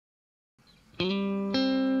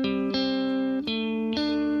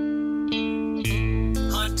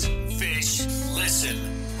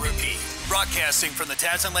Broadcasting from the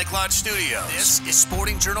Tasman Lake Lodge studio, this is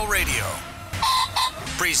Sporting Journal Radio.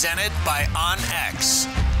 Presented by OnX.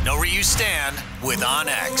 Know where you stand with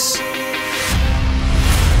OnX.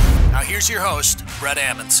 Now here's your host, Bret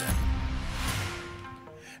Amundson.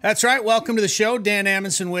 That's right. Welcome to the show. Dan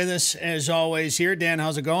Amundson with us as always here. Dan,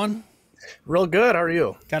 how's it going? Real good. How are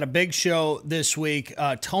you? Got a big show this week.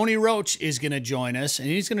 Tony Roach is going to join us, and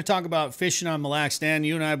he's going to talk about fishing on Mille Lacs. Dan,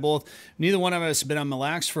 you and I both, neither one of us have been on Mille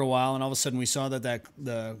Lacs for a while, and all of a sudden we saw that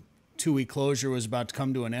the 2-week closure was about to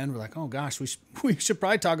come to an end. We're like, oh gosh, we should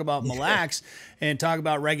probably talk about Mille Lacs and talk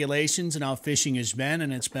about regulations and how fishing has been,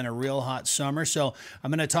 and it's been a real hot summer. So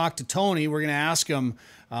I'm going to talk to Tony. We're going to ask him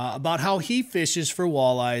about how he fishes for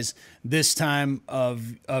walleyes this time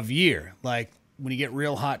of year. Like, when you get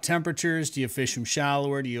real hot temperatures, do you fish them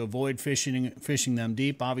shallower? Do you avoid fishing them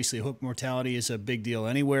deep? Obviously, hook mortality is a big deal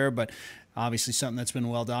anywhere, but obviously something that's been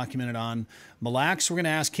well documented on Mille Lacs. We're going to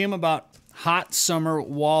ask him about hot summer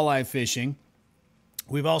walleye fishing.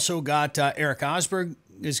 We've also got Eric Osberg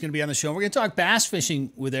is going to be on the show. We're going to talk bass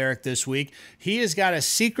fishing with Eric this week. He has got a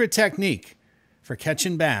secret technique for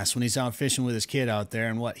catching bass when he's out fishing with his kid out there,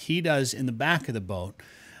 and what he does in the back of the boat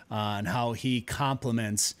and how he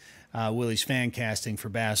complements Willie's fan casting for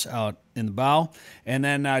bass out in the bow. And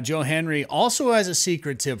then Joe Henry also has a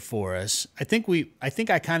secret tip for us. I think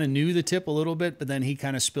I kind of knew the tip a little bit, but then he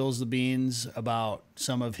kind of spills the beans about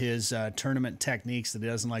some of his tournament techniques that he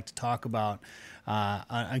doesn't like to talk about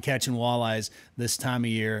on catching walleyes this time of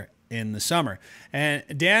year in the summer. And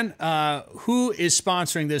Dan, who is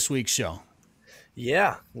sponsoring this week's show?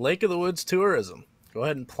 Yeah, Lake of the Woods Tourism. Go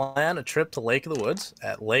ahead and plan a trip to Lake of the Woods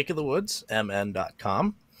at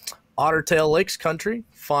lakeofthewoodsmn.com. Ottertail Lakes Country,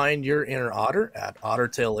 find your inner otter at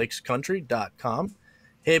ottertaillakescountry.com.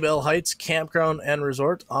 Haybell Heights Campground and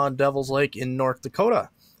Resort on Devil's Lake in North Dakota.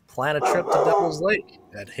 Plan a trip to Devil's Lake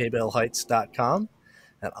at haybellheights.com.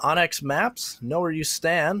 And OnX Maps, know where you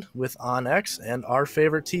stand with OnX and our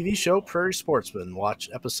favorite TV show, Prairie Sportsman. Watch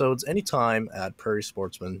episodes anytime at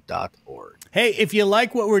prairiesportsman.org. Hey, if you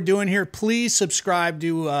like what we're doing here, please subscribe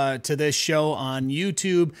to this show on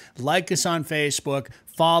YouTube. Like us on Facebook.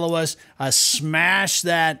 Follow us. Smash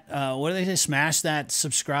that, what do they say? Smash that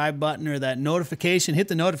subscribe button or that notification. Hit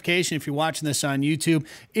the notification if you're watching this on YouTube.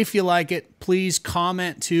 If you like it, please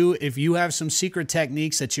comment too. If you have some secret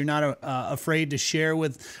techniques that you're not afraid to share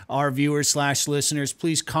with our viewers/listeners,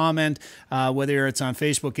 please comment, whether it's on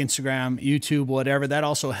Facebook, Instagram, YouTube, whatever. That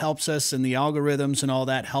also helps us, and the algorithms and all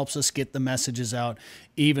that helps us get the messages out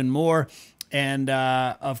even more. And,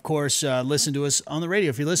 of course, listen to us on the radio.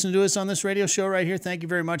 If you listen to us on this radio show right here, thank you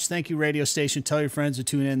very much. Thank you, radio station. Tell your friends to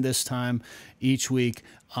tune in this time each week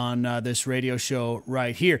on this radio show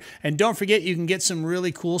right here. And don't forget, you can get some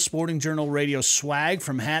really cool Sporting Journal Radio swag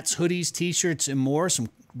from hats, hoodies, T-shirts, and more. Some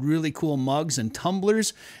really cool mugs and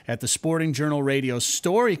tumblers at the Sporting Journal Radio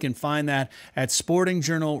store. You can find that at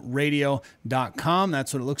sportingjournalradio.com.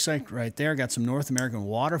 That's what it looks like right there. Got some North American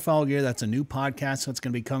waterfowl gear. That's a new podcast that's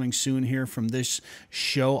going to be coming soon here from this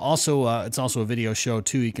show. Also, it's also a video show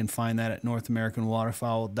too. You can find that at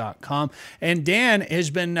northamericanwaterfowl.com. And Dan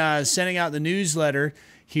has been sending out the newsletter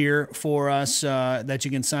here for us that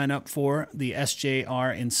you can sign up for, the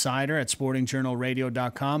SJR Insider at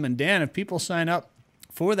sportingjournalradio.com. And Dan, if people sign up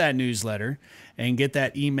for that newsletter and get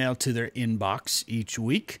that email to their inbox each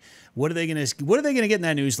week, what are they going to get in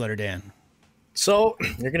that newsletter, Dan? So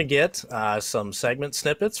you're going to get some segment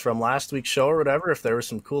snippets from last week's show or whatever. If there were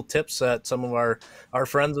some cool tips that some of our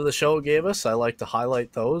friends of the show gave us, I like to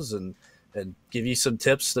highlight those and give you some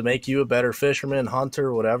tips to make you a better fisherman,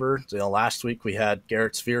 hunter, whatever. You know, last week we had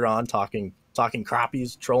Garrett Sphere on talking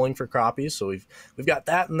crappies, trolling for crappies. So we've got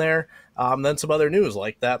that in there. Then some other news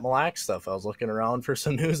like that Mille Lacs stuff. I was looking around for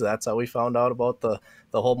some news. That's how we found out about the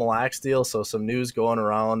whole Mille Lacs deal. So some news going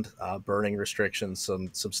around, burning restrictions,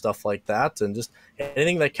 some stuff like that, and just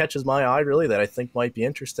anything that catches my eye really that I think might be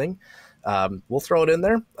interesting. We'll throw it in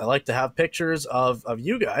there. I like to have pictures of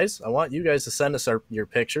you guys. I want you guys to send us your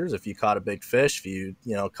pictures. If you caught a big fish, if you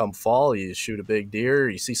come fall, you shoot a big deer,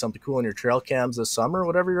 you see something cool in your trail cams this summer,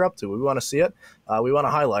 whatever you're up to, we want to see it. We want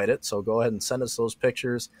to highlight it. So go ahead and send us those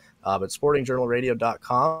pictures at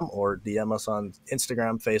sportingjournalradio.com or DM us on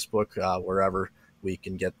Instagram, Facebook, wherever we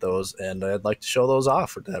can get those. And I'd like to show those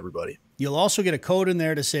off to everybody. You'll also get a code in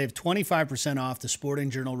there to save 25% off the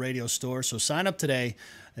Sporting Journal Radio store. So sign up today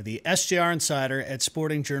at the SJR Insider at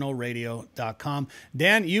sportingjournalradio.com.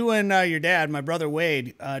 Dan, you and your dad, my brother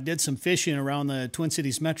Wade, did some fishing around the Twin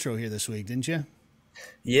Cities Metro here this week, didn't you?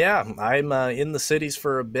 Yeah, I'm in the cities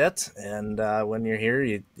for a bit, and when you're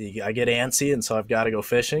here, I get antsy, and so I've got to go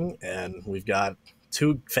fishing, and we've got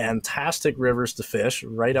two fantastic rivers to fish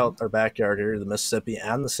right out our backyard here, the Mississippi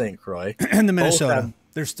and the Saint Croix. And the Minnesota.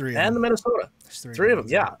 There's three of them. And the Minnesota. There's three of them,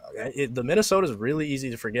 yeah. The Minnesota is really easy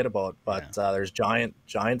to forget about, but there's giant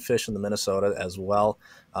fish in the Minnesota as well.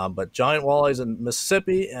 But giant walleyes in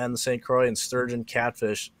Mississippi and the Saint Croix and sturgeon,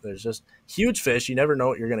 catfish. There's just huge fish. You never know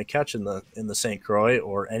what you're going to catch in the Saint Croix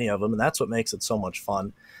or any of them, and that's what makes it so much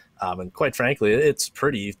fun. And quite frankly, it's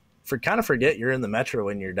pretty. Kind of forget you're in the metro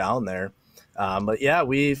when you're down there. But yeah,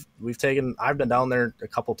 I've been down there a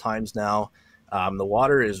couple times now. The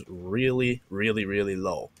water is really, really, really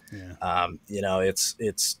low. Yeah.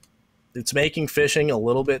 It's making fishing a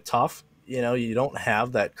little bit tough. You don't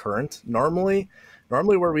have that current. Normally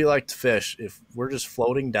where we like to fish, if we're just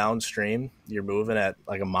floating downstream, you're moving at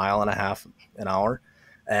like 1.5 miles an hour.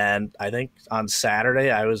 And I think on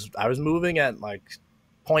Saturday I was moving at like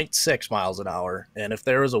 0.6 miles an hour. And if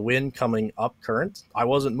there was a wind coming up current, I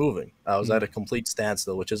wasn't moving. I was at a complete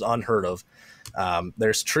standstill, which is unheard of.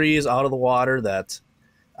 There's trees out of the water that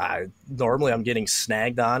normally I'm getting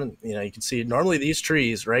snagged on. You can see normally these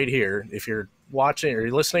trees right here, if you're watching or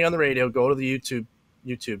you're listening on the radio, go to the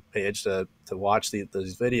YouTube page to watch these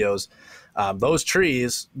videos. Those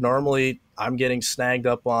trees, normally I'm getting snagged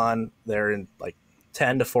up on. They're in like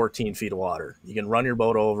 10 to 14 feet of water. You can run your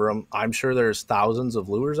boat over them. I'm sure there's thousands of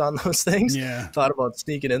lures on those things. Yeah. Thought about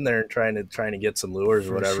sneaking in there and trying to get some lures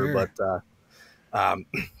or whatever. Sure. But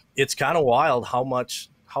it's kind of wild how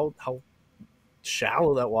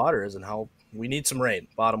shallow that water is and how we need some rain.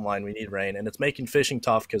 Bottom line, we need rain, and it's making fishing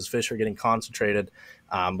tough because fish are getting concentrated.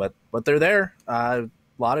 But they're there. A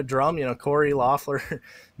lot of drum. Corey Loeffler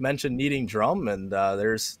mentioned needing drum, and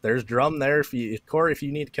there's drum there. Corey, if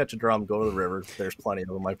you need to catch a drum, go to the river. There's plenty of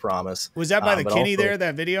them, I promise. Was that by the Kinney there?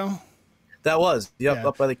 That video? That was,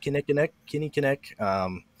 up by the Kinnikinnick.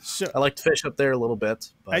 So, I like to fish up there a little bit.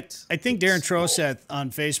 But I think Darren Troseth on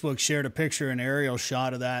Facebook shared a picture, an aerial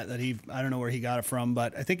shot of that I don't know where he got it from,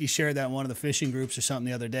 but I think he shared that in one of the fishing groups or something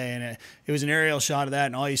the other day, and it was an aerial shot of that,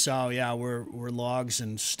 and all you saw, were logs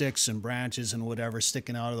and sticks and branches and whatever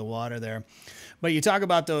sticking out of the water there. But you talk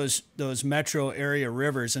about those metro area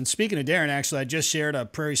rivers, and speaking of Darren, actually, I just shared a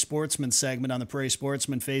Prairie Sportsman segment on the Prairie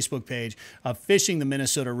Sportsman Facebook page of fishing the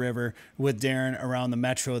Minnesota River with Darren around the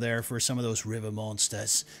metro there for some of those river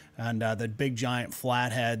monsters and the big giant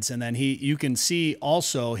flatheads. And then you can see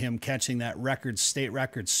also him catching that state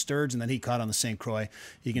record sturgeon that he caught on the Saint Croix.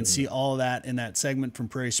 You can see all of that in that segment from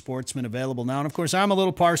Prairie Sportsman available now. And of course, I'm a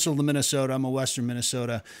little partial to Minnesota. I'm a Western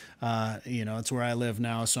Minnesota. It's where I live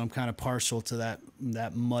now, so I'm kind of partial to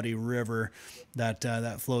that muddy river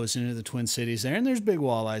that flows into the Twin Cities there. And there's big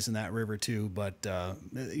walleyes in that river too. But I'm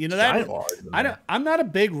not a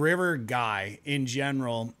big river guy in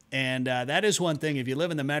general. And that is one thing. If you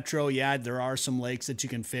live in the metro, there are some lakes that you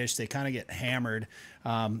can fish. They kind of get hammered.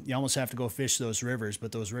 You almost have to go fish those rivers,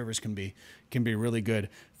 but those rivers can be really good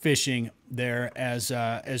fishing there as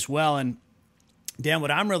well. And Dan,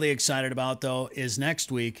 what I'm really excited about though is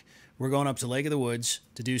next week we're going up to Lake of the Woods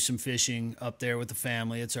to do some fishing up there with the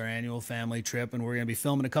family. It's our annual family trip, and we're going to be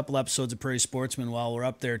filming a couple episodes of Prairie Sportsman while we're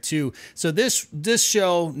up there too. So this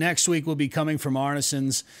show next week will be coming from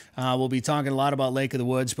Arneson's. We'll be talking a lot about Lake of the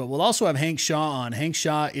Woods, but we'll also have Hank Shaw on. Hank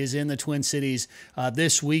Shaw is in the Twin Cities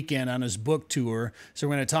this weekend on his book tour. So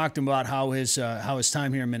we're going to talk to him about how his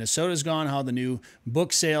time here in Minnesota has gone, how the new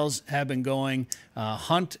book sales have been going,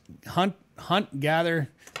 hunt, gather.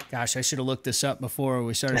 Gosh, I should have looked this up before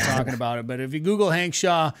we started talking about it. But if you Google Hank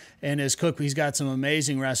Shaw and his cook, he's got some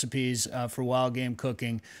amazing recipes for wild game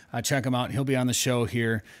cooking. Check him out. He'll be on the show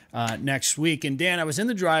here next week. And Dan, I was in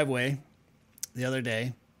the driveway the other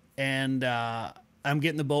day, and I'm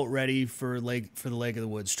getting the boat ready for the Lake of the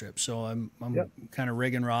Woods trip. So I'm kind of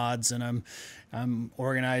rigging rods, and I'm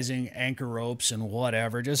organizing anchor ropes and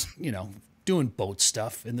whatever. Just doing boat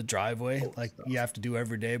stuff in the driveway you have to do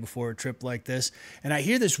every day before a trip like this. And I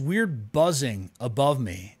hear this weird buzzing above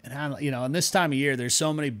me. And and this time of year, there's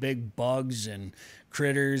so many big bugs and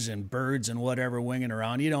critters and birds and whatever winging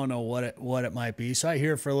around. You don't know what it might be. So I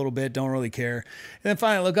hear it for a little bit, don't really care. And then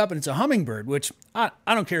finally I look up and it's a hummingbird, which I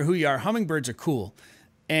don't care who you are. Hummingbirds are cool.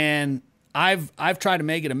 And I've tried to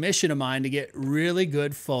make it a mission of mine to get really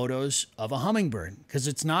good photos of a hummingbird because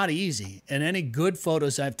it's not easy. And any good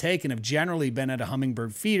photos I've taken have generally been at a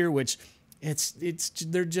hummingbird feeder, which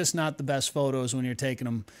they're just not the best photos when you're taking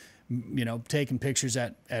them, taking pictures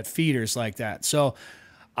at feeders like that. So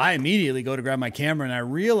I immediately go to grab my camera and I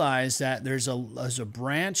realize that there's a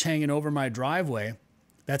branch hanging over my driveway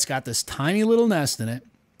that's got this tiny little nest in it.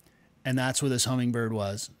 And that's where this hummingbird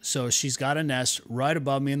was. So she's got a nest right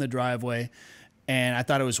above me in the driveway. And I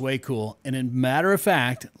thought it was way cool. And in matter of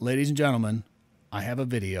fact, ladies and gentlemen, I have a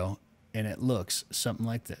video, and it looks something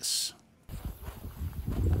like this.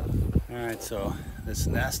 All right, so this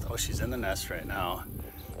nest, oh, she's in the nest right now.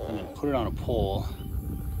 I'm gonna put it on a pole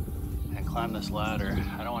and climb this ladder.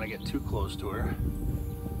 I don't want to get too close to her,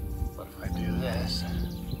 but if I do this,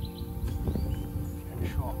 maybe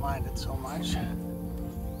she won't mind it so much.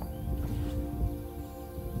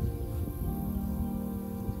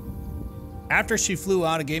 After she flew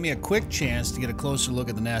out, it gave me a quick chance to get a closer look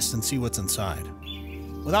at the nest and see what's inside.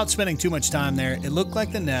 Without spending too much time there, it looked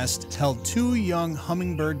like the nest held 2 young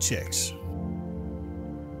hummingbird chicks.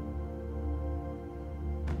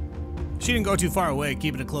 She didn't go too far away,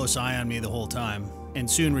 keeping a close eye on me the whole time, and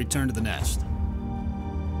soon returned to the nest.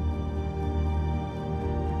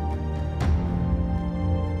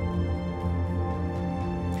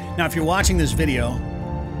 Now, if you're watching this video,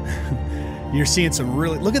 you're seeing some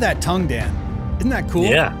really, look at that tongue, Dan. Isn't that cool?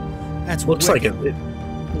 Yeah. That's looks wicked. like it.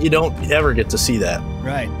 You don't ever get to see that.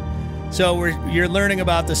 Right. So you're learning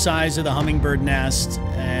about the size of the hummingbird nest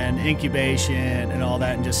and incubation and all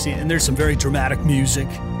that, and just seeing, and there's some very dramatic music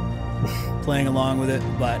playing along with it,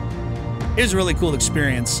 but it was a really cool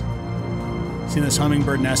experience seeing this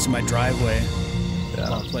hummingbird nest in my driveway. Yeah.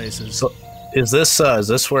 Of all places. So is this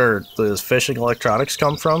where the fishing electronics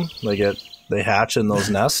come from? They hatch in those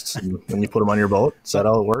nests and you put them on your boat? Is that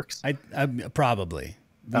how it works? I probably.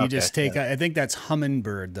 You just take, I think that's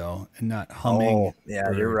Hummingbird though, and not humming. Oh, yeah,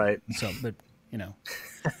 you're right. So, but you know,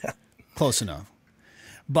 close enough.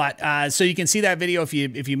 But so you can see that video. If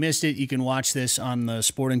you missed it, you can watch this on the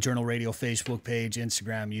Sporting Journal Radio Facebook page,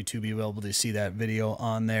 Instagram, YouTube. You'll be able to see that video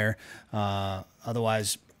on there.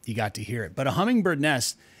 Otherwise, you got to hear it. But a hummingbird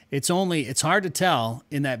nest, it's hard to tell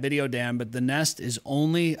in that video, Dan, but the nest is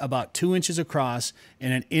only about 2 inches across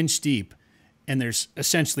and 1 inch deep. And there's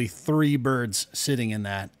essentially 3 birds sitting in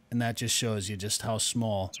that. And that just shows you just how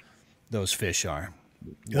small those fish are.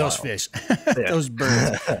 Wow. Those fish, those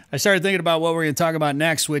birds. I started thinking about what we're going to talk about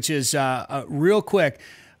next, which is real quick.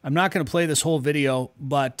 I'm not going to play this whole video,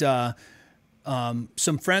 but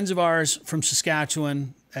some friends of ours from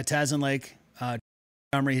Saskatchewan at Tasman Lake,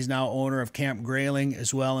 he's now owner of Camp Grayling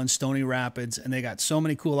as well in Stony Rapids, and they got so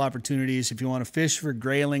many cool opportunities. If you want to fish for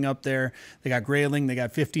grayling up there, they got grayling, they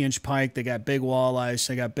got 50-inch pike, they got big walleyes,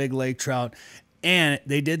 they got big lake trout, and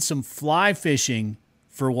they did some fly fishing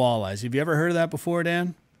for walleyes. Have you ever heard of that before,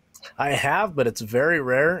 Dan? I have, but it's very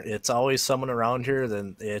rare. It's always someone around here.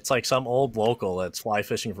 Then it's like some old local that's fly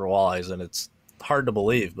fishing for walleyes, and it's hard to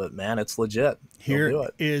believe, but man, it's legit. Here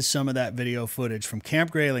is some of that video footage from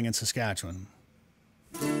Camp Grayling in Saskatchewan.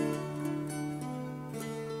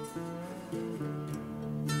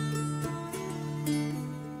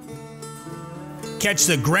 Catch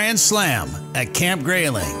the Grand Slam at Camp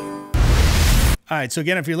Grayling. All right, so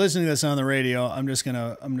again, if you're listening to this on the radio, I'm just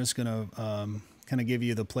gonna kind of give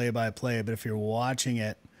you the play-by-play. But if you're watching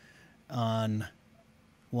it on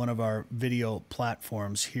one of our video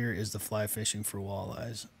platforms, here is the fly fishing for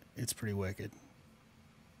walleyes. It's pretty wicked.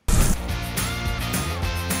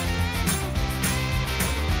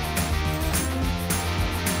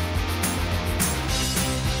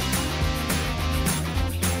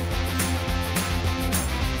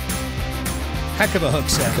 Heck of a hook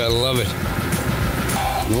set. Gotta love it.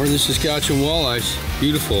 Northern Saskatchewan walleyes.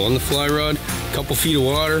 Beautiful. On the fly rod, couple feet of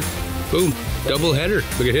water. Boom. Double header.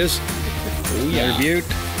 Look at his. Oh, yeah. Beaut.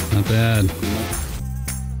 Not bad.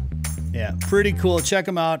 Yeah, pretty cool. Check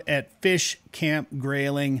them out at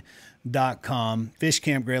fishcampgrayling.com,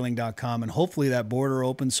 fishcampgrayling.com, and hopefully that border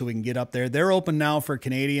opens so we can get up there. They're open now for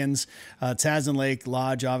Canadians. Tasman Lake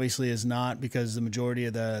Lodge obviously is not, because the majority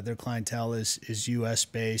of their clientele is U.S.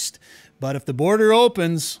 based. But if the border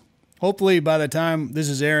opens, hopefully by the time this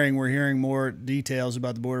is airing, we're hearing more details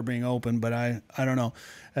about the border being open. But I don't know.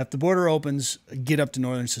 If the border opens, get up to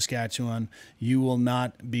Northern Saskatchewan. You will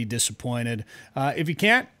not be disappointed. If you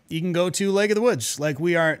can't, you can go to Lake of the Woods like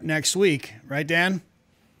we are next week. Right, Dan?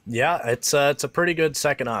 Yeah, it's a pretty good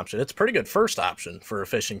second option. It's a pretty good first option for a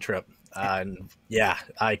fishing trip. And yeah,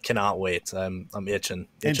 I cannot wait. I'm itching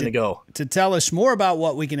to go. To tell us more about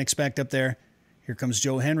what we can expect up there, here comes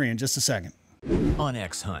Joe Henry in just a second. On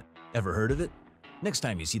X Hunt. Ever heard of it? Next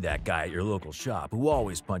time you see that guy at your local shop who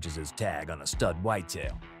always punches his tag on a stud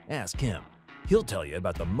whitetail, ask him. He'll tell you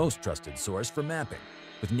about the most trusted source for mapping,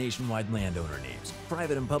 with nationwide landowner names,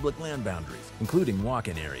 private and public land boundaries, including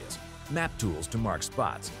walk-in areas, map tools to mark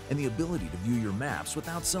spots, and the ability to view your maps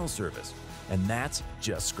without cell service. And that's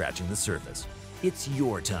just scratching the surface. It's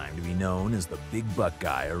your time to be known as the big buck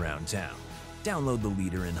guy around town. Download the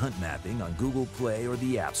leader in hunt mapping on Google Play or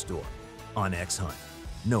the App Store. On X Hunt.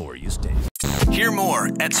 Know where you stand. Hear more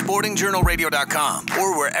at sportingjournalradio.com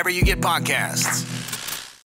or wherever you get podcasts.